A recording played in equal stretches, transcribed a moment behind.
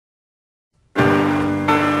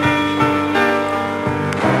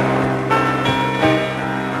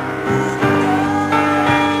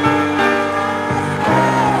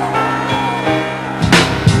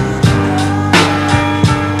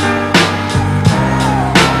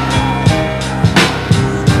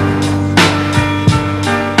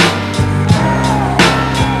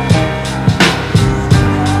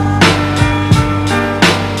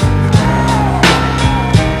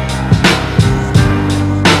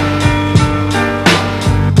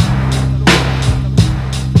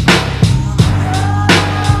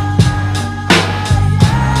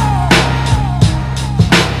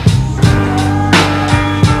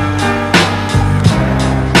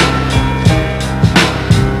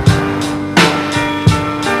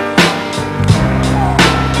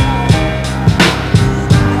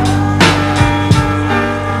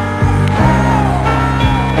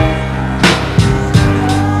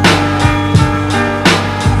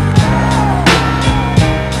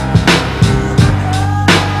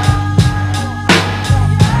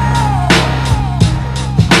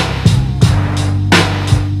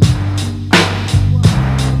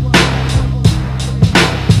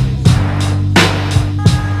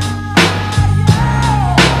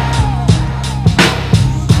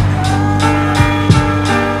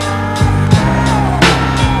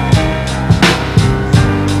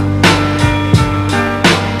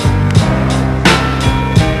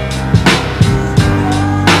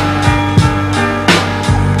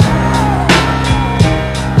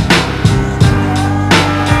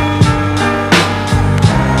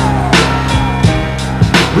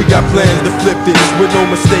got plans to flip this with no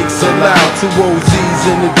mistakes allowed. Two OZs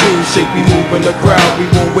in the dream shape, we moving the crowd.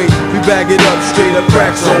 We won't wait, we bag it up, straight up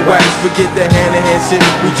cracks on wax. Forget the hand-to-hand shit,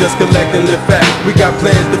 we just collect and live back. We got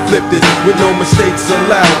plans to flip this with no mistakes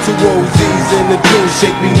allowed. Two OZs in the dream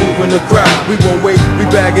shape, we moving the crowd. We won't wait, we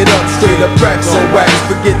bag it up, straight up cracks on wax.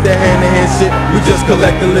 Forget the hand-to-hand shit, we just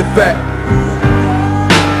collect and live back.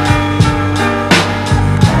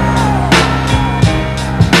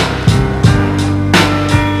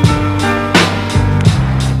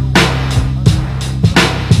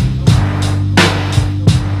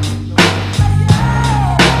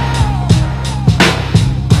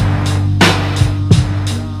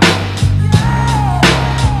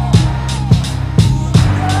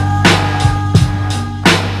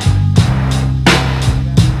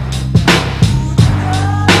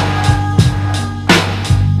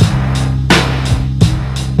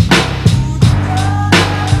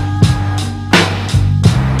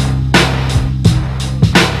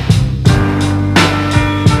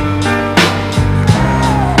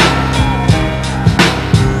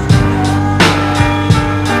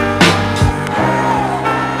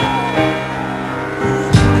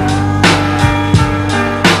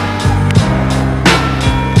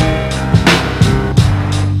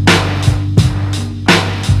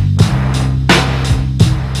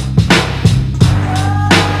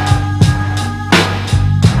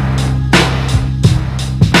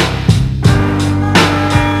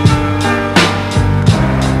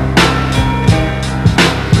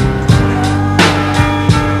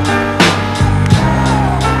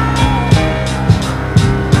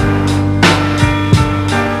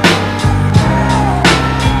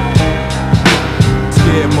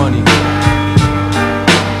 Money.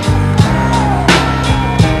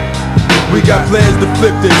 We got plans to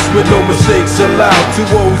flip this with no mistakes allowed. Two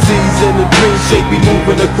OZs in the dream shape, we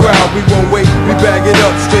moving the crowd. We won't wait, we bag it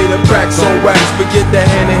up, straight up cracks on wax. Forget the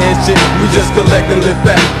hand-to-hand shit, we just collect and live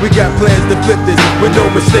back. We got plans to flip this with no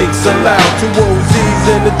mistakes allowed. Two OZs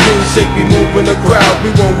in the dream shape, we moving the crowd.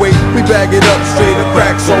 We won't wait, we bag it up, straight up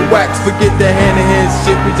cracks on wax. Forget the hand-to-hand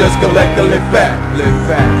shit, we just collect and live back. Live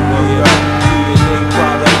back,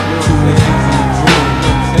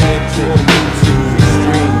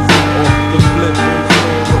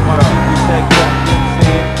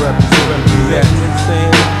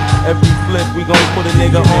 every flip we gon' put a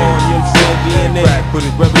nigga on, you know what I'm saying? DNA,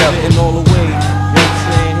 representing all the way, you know what I'm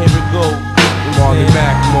saying? Here we go, Marley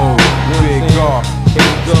Mac mode, Gregor, here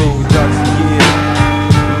we go, production, yeah.